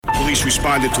Police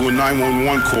responded to a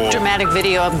 911 call. Dramatic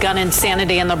video of gun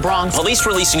insanity in the Bronx. Police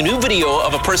releasing a new video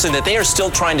of a person that they are still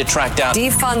trying to track down.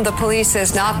 Defund the police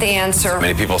is not the answer.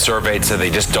 Many people surveyed said they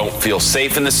just don't feel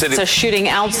safe in the city. It's a shooting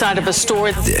outside of a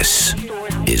store. This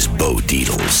is Bo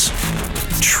Dietl's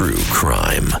True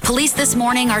Crime. Police this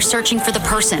morning are searching for the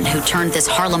person who turned this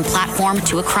Harlem platform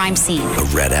to a crime scene. A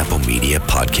Red Apple Media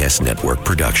Podcast Network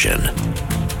production.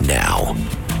 Now,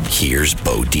 here's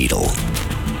Bo Dietl.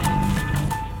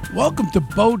 Welcome to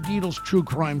Bo Dietl's True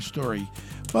Crime Story.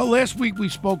 Well, last week we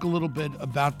spoke a little bit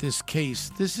about this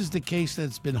case. This is the case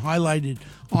that's been highlighted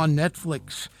on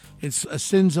Netflix. It's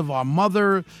Sins of Our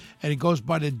Mother, and it goes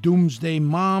by the Doomsday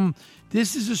Mom.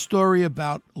 This is a story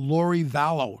about Lori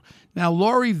Vallow. Now,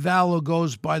 Lori Vallow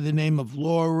goes by the name of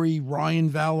Lori Ryan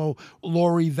Vallow,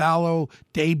 Lori Vallow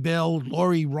Daybell,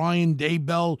 Lori Ryan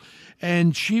Daybell,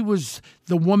 and she was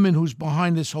the woman who's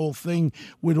behind this whole thing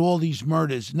with all these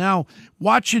murders. Now,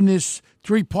 watching this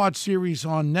three-part series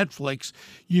on Netflix,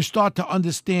 you start to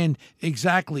understand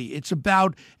exactly. It's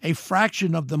about a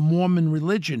fraction of the Mormon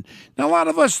religion. Now, a lot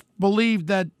of us believe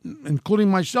that, including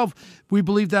myself, we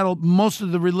believe that most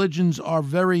of the religions are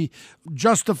very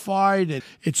justified.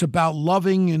 It's about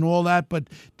loving and all that, but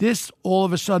this all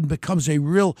of a sudden becomes a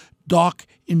real dark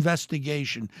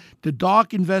investigation. The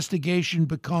dark investigation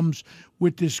becomes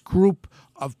with this group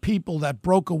of people that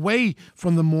broke away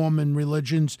from the Mormon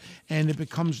religions, and it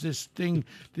becomes this thing,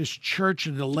 this Church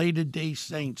of the Latter-day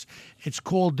Saints. It's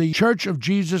called the Church of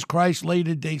Jesus Christ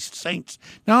Latter-day Saints.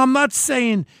 Now, I'm not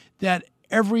saying that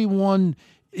everyone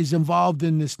is involved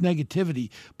in this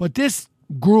negativity, but this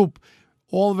group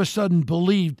all of a sudden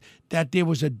believed that there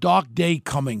was a dark day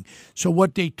coming. So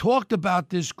what they talked about,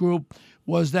 this group,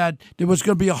 was that there was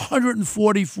going to be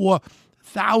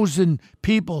 144,000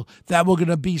 people that were going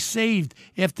to be saved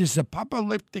after this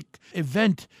apocalyptic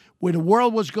event where the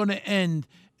world was going to end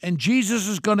and Jesus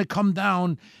is going to come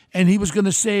down and he was going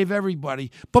to save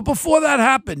everybody. But before that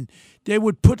happened, they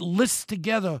would put lists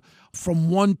together from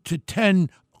 1 to 10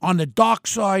 on the dark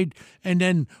side and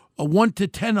then a 1 to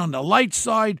 10 on the light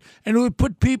side, and it would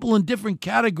put people in different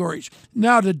categories.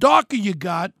 Now, the darker you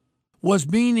got was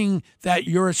meaning that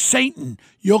you're a Satan.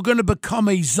 You're going to become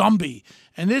a zombie.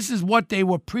 And this is what they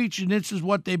were preaching. This is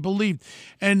what they believed.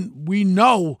 And we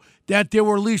know that there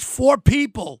were at least 4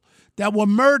 people that were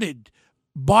murdered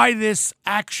by this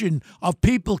action of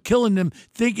people killing them,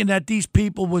 thinking that these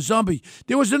people were zombies.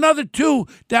 There was another 2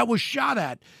 that was shot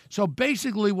at. So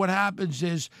basically what happens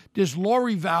is this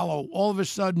Lori Vallow, all of a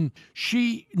sudden,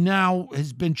 she now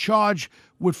has been charged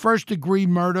with first-degree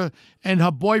murder, and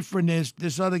her boyfriend is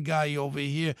this other guy over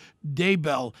here,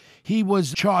 Daybell. He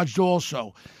was charged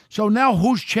also. So now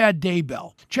who's Chad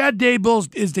Daybell? Chad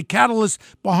Daybell is the catalyst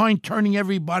behind turning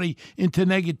everybody into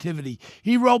negativity.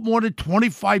 He wrote more than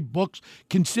 25 books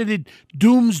considered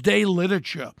doomsday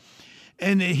literature.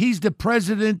 And he's the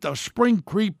president of Spring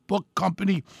Creek Book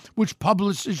Company, which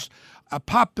publishes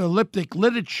apocalyptic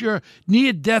literature,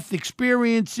 near-death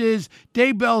experiences.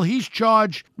 Daybell, he's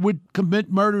charged with commit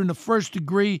murder in the first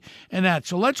degree and that.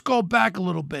 So let's go back a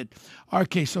little bit.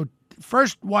 Okay, so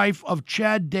first wife of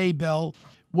Chad Daybell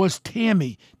was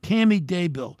Tammy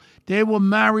Daybell. They were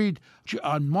married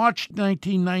on March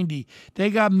 1990. They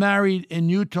got married in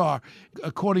Utah,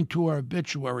 according to her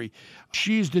obituary.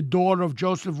 She's the daughter of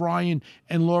Joseph Ryan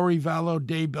and Lori Vallow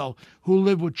Daybell, who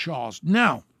lived with Charles.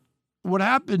 Now, what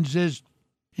happens is,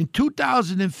 in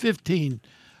 2015,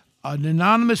 an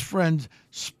anonymous friend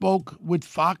spoke with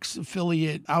Fox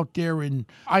affiliate out there in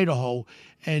Idaho,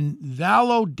 and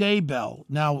Vallow Daybell.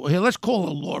 Now, here, let's call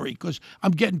her Lori, because I'm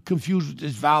getting confused with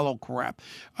this Vallow crap.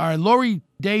 All right, Lori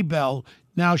Daybell,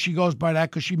 now she goes by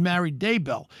that because she married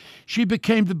Daybell. She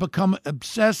become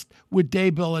obsessed with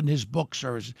Daybell and his book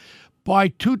series. By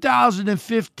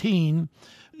 2015,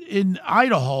 in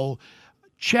Idaho,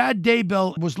 Chad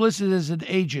Daybell was listed as an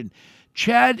agent.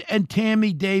 Chad and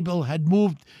Tammy Daybell had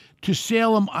moved to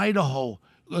Salem, Idaho,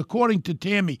 according to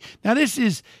Tammy. Now, this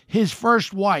is his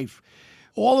first wife.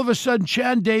 All of a sudden,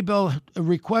 Chad Daybell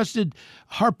requested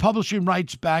her publishing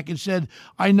rights back and said,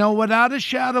 I know without a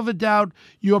shadow of a doubt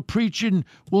your preaching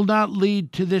will not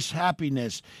lead to this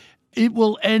happiness. It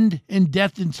will end in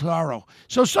death and sorrow.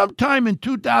 So sometime in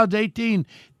 2018,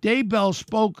 Daybell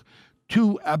spoke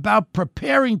about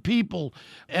preparing people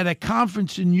at a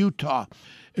conference in Utah.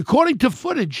 According to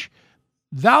footage,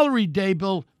 Valerie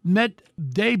Daybell met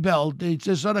Daybell,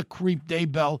 this other creep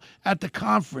Daybell, at the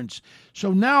conference.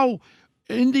 So now,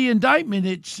 in the indictment,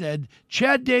 it said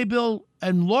Chad Daybell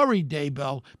and Lori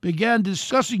Daybell began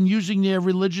discussing using their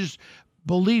religious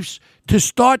beliefs to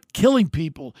start killing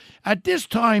people. At this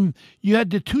time, you had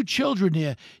the two children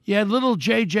here. You had little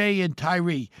JJ and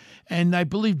Tyree. And I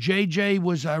believe JJ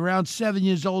was around 7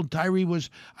 years old. Tyree was,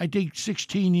 I think,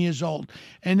 16 years old.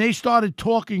 And they started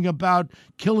talking about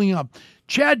killing up.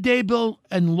 Chad Daybell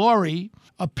and Lori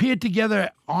appeared together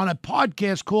on a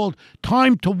podcast called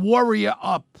Time to Warrior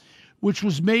Up, which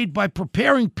was made by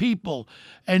Preparing People.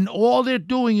 And all they're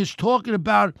doing is talking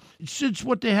about, since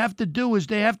what they have to do is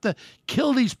they have to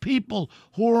kill these people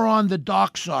who are on the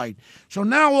dark side. So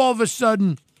now all of a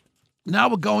sudden, now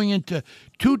we're going into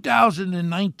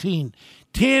 2019.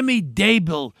 Tammy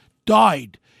Daybell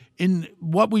died in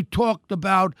what we talked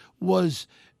about was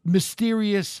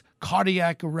mysterious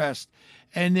cardiac arrest.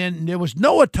 And then there was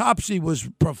no autopsy was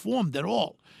performed at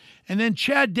all. And then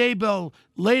Chad Daybell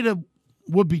later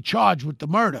would be charged with the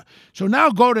murder. So now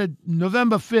go to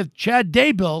November 5th. Chad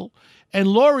Daybell and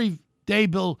Lori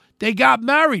Daybell, they got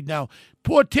married now.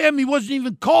 Poor Tammy wasn't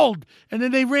even cold. And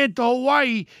then they ran to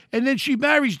Hawaii, and then she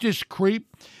marries this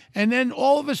creep. And then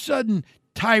all of a sudden,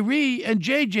 Tyree and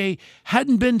JJ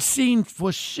hadn't been seen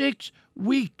for 6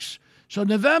 weeks. So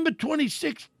November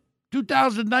 26th,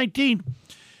 2019,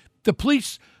 the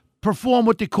police perform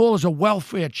what they call as a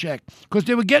welfare check, because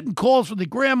they were getting calls from the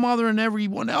grandmother and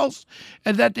everyone else,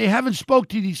 and that they haven't spoke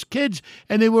to these kids,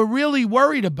 and they were really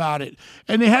worried about it,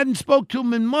 and they hadn't spoke to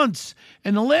them in months.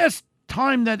 And the last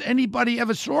time that anybody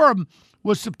ever saw them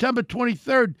was September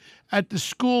 23rd at the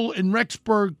school in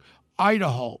Rexburg,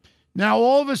 Idaho. Now,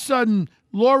 all of a sudden,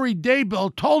 Lori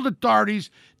Daybell told authorities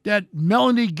that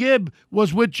Melanie Gibb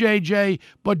was with JJ,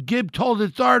 but Gibb told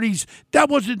authorities that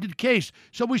wasn't the case.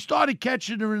 So we started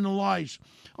catching her in the lies.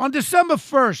 On December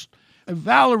 1st,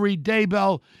 Valerie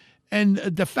Daybell and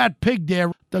the fat pig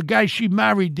there, the guy she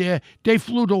married there, they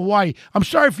flew to Hawaii. I'm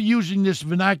sorry for using this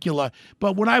vernacular,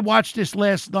 but when I watched this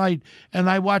last night and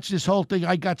I watched this whole thing,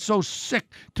 I got so sick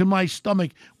to my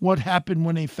stomach what happened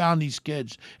when they found these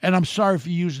kids. And I'm sorry for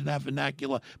using that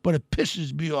vernacular, but it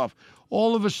pisses me off.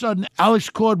 All of a sudden, Alex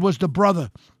Cord was the brother.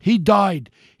 He died.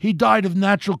 He died of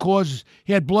natural causes.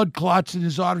 He had blood clots in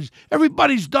his arteries.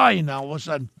 Everybody's dying now all of a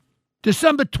sudden.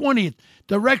 December 20th,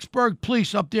 the Rexburg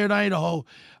police up there in Idaho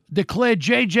declared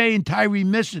JJ and Tyree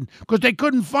missing because they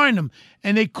couldn't find them.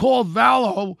 And they called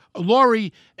Vallow,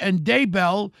 Lori, and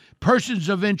Daybell persons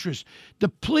of interest. The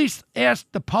police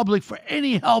asked the public for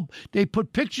any help. They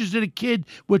put pictures of the kid.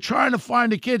 We're trying to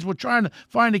find the kids. We're trying to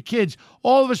find the kids.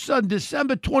 All of a sudden,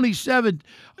 December 27th,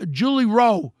 Julie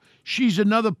Rowe, she's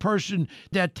another person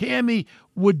that Tammy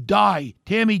would die.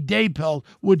 Tammy Daybell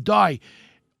would die.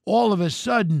 All of a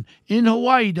sudden, in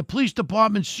Hawaii, the police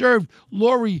department served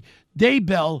Lori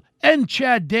Daybell and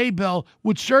Chad Daybell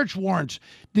with search warrants.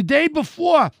 The day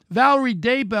before, Valerie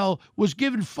Daybell was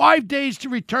given 5 days to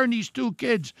return these two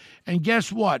kids. And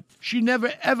guess what? She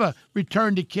never, ever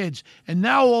returned the kids. And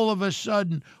now all of a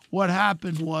sudden, what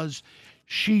happened was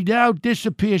she now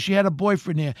disappears. She had a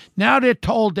boyfriend there. Now they're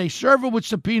told they serve her with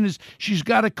subpoenas. She's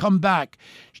got to come back.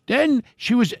 Then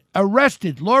she was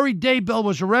arrested. Lori Daybell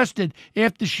was arrested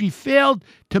after she failed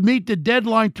to meet the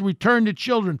deadline to return the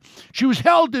children. She was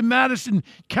held in Madison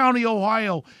County,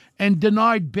 Ohio, and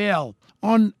denied bail.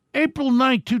 On April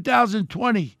 9,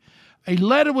 2020, a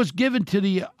letter was given to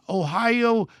the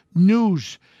Ohio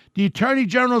News. The Attorney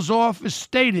General's office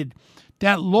stated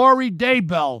that Lori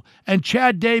Daybell and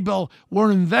Chad Daybell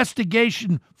were in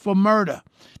investigation for murder.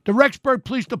 The Rexburg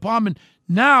Police Department,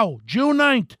 now, June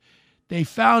 9th, they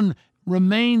found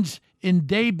remains in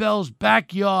Daybell's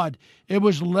backyard. It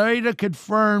was later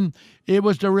confirmed it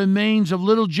was the remains of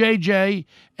little JJ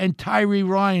and Tyree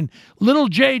Ryan. Little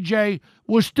JJ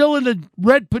was still in the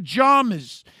red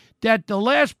pajamas that the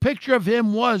last picture of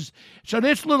him was. So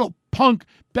this little punk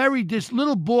buried this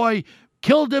little boy,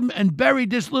 killed him and buried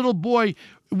this little boy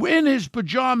in his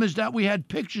pajamas that we had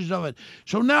pictures of it.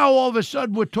 So now all of a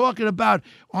sudden we're talking about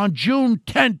on June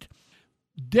 10th,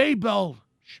 Daybell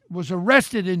was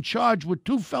arrested and charged with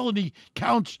 2 felony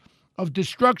counts of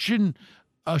destruction,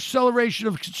 acceleration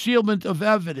of concealment of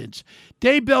evidence.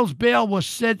 Daybell's bail was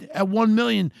set at $1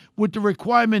 million with the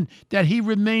requirement that he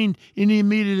remained in the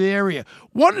immediate area.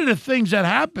 One of the things that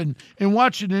happened in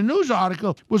watching the news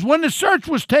article was when the search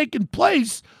was taking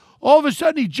place, all of a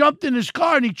sudden he jumped in his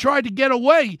car and he tried to get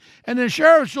away, and the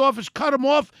sheriff's office cut him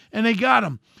off and they got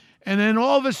him. And then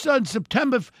all of a sudden,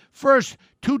 September 1st,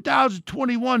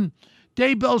 2021,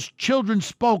 Daybell's children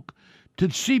spoke to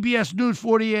CBS News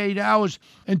 48 Hours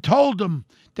and told them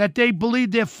that they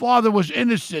believed their father was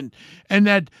innocent and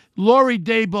that Lori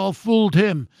Daybell fooled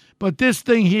him. But this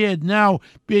thing here now,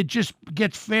 it just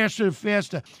gets faster and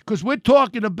faster because we're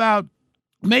talking about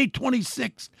May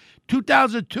 26,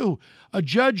 2002, a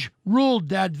judge ruled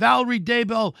that Valerie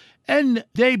Daybell and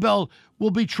Daybell will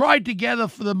be tried together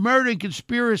for the murder and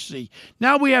conspiracy.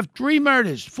 Now we have 4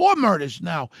 murders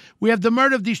now. We have the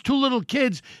murder of these 2 little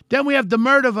kids. Then we have the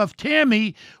murder of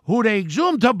Tammy, who they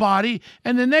exhumed her body.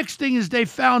 And the next thing is they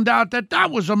found out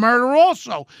that was a murder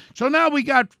also. So now we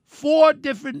got 4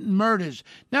 different murders.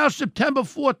 Now September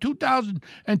 4,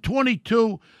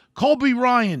 2022, Colby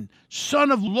Ryan,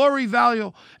 son of Lori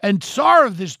Vallow and star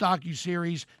of this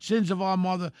docuseries, Sins of Our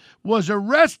Mother, was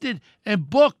arrested and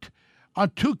booked on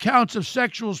 2 counts of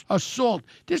sexual assault.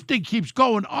 This thing keeps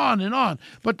going on and on.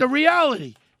 But the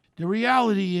reality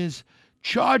is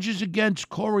charges against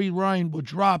Corey Ryan were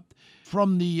dropped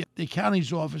from the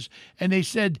county's office, and they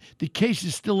said the case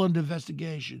is still under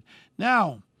investigation.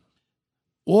 Now,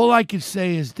 all I can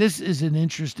say is this is an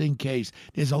interesting case.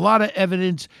 There's a lot of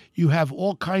evidence. You have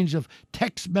all kinds of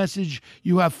text message.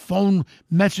 You have phone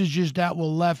messages that were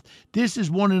left. This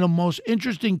is one of the most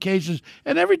interesting cases,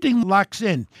 and everything locks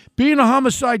in. Being a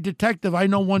homicide detective, I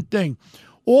know one thing.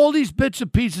 All these bits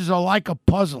and pieces are like a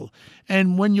puzzle.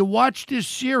 And when you watch this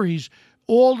series,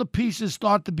 all the pieces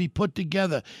start to be put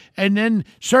together. And then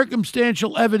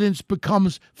circumstantial evidence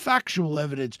becomes factual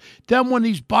evidence. Then when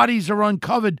these bodies are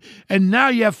uncovered, and now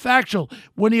you have factual.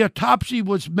 When the autopsy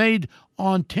was made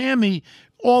on Tammy,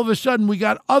 all of a sudden we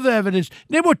got other evidence.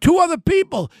 There were 2 other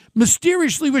people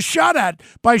mysteriously were shot at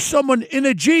by someone in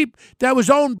a Jeep that was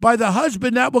owned by the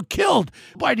husband that were killed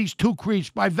by these 2 creeps,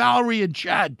 by Valerie and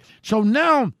Chad. So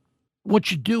now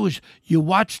what you do is you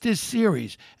watch this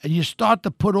series and you start to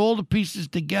put all the pieces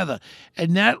together,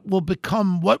 and that will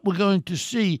become what we're going to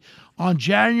see on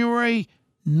January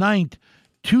 9th,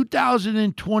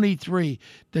 2023.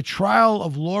 The trial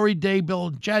of Lori Daybell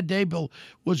and Chad Daybell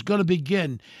was going to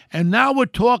begin. And now we're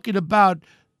talking about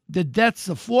the deaths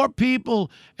of 4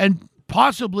 people, and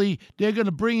possibly they're going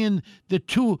to bring in the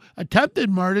 2 attempted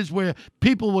murders where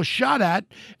people were shot at.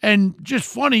 And just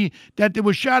funny that they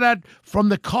were shot at from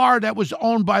the car that was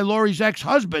owned by Lori's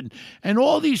ex-husband. And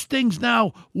all these things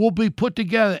now will be put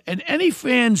together. And any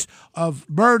fans of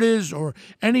murders or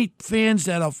any fans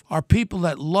that are people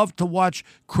that love to watch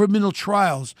criminal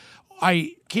trials,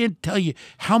 I can't tell you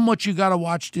how much you got to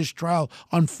watch this trial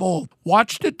unfold.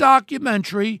 Watch the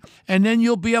documentary, and then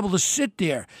you'll be able to sit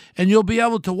there and you'll be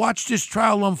able to watch this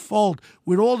trial unfold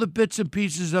with all the bits and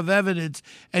pieces of evidence,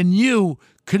 and you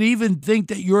could even think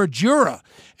that you're a juror.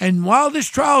 And while this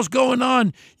trial's going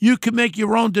on, you can make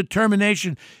your own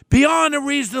determination beyond a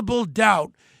reasonable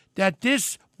doubt that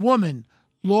this woman,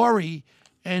 Lori,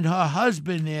 and her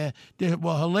husband her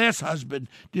last husband,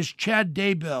 this Chad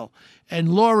Daybell, and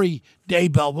Lori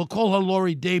Daybell, we'll call her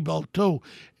Lori Daybell too,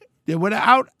 that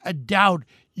without a doubt,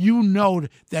 you know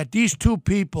that these 2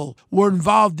 people were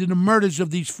involved in the murders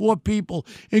of these 4 people,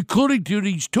 including to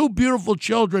these 2 beautiful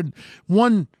children,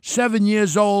 one 7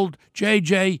 years old,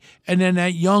 JJ, and then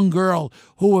that young girl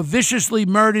who were viciously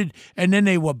murdered, and then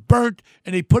they were burnt,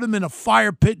 and they put them in a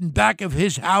fire pit in back of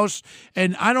his house.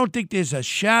 And I don't think there's a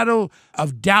shadow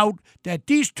of doubt that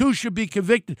these 2 should be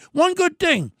convicted. One good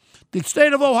thing, the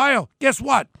state of Ohio, guess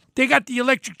what? They got the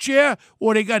electric chair,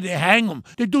 or they hang them.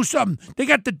 They do something. They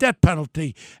got the death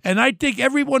penalty. And I think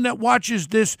everyone that watches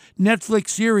this Netflix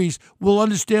series will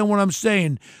understand what I'm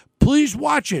saying. Please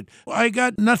watch it. I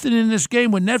got nothing in this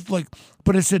game with Netflix,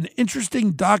 but it's an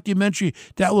interesting documentary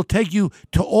that will take you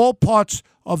to all parts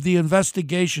of the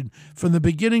investigation from the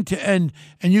beginning to end,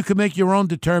 and you can make your own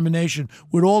determination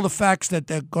with all the facts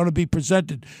that are going to be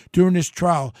presented during this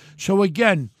trial. So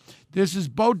again, this is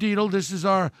Bo Dietl. This is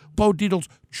our Bo Dietl's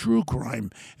True Crime.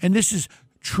 And this is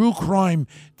true crime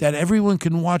that everyone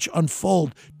can watch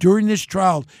unfold during this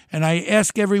trial. And I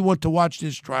ask everyone to watch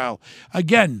this trial.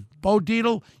 Again, Bo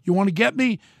Dietl, you want to get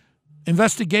me?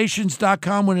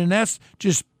 Investigations.com with an S.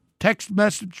 Just text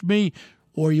message me,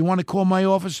 or you want to call my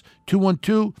office,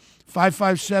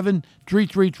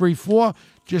 212-557-3334.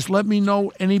 Just let me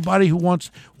know anybody who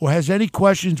wants or has any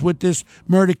questions with this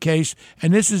murder case.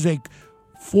 And this is a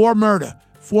 4 murder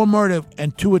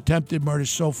and 2 attempted murders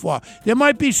so far. There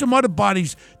might be some other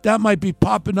bodies that might be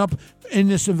popping up in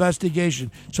this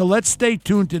investigation. So let's stay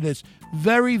tuned to this.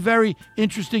 Very, very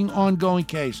interesting ongoing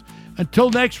case. Until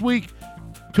next week,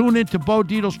 tune in to Bo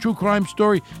Dietl's True Crime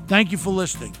Story. Thank you for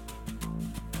listening.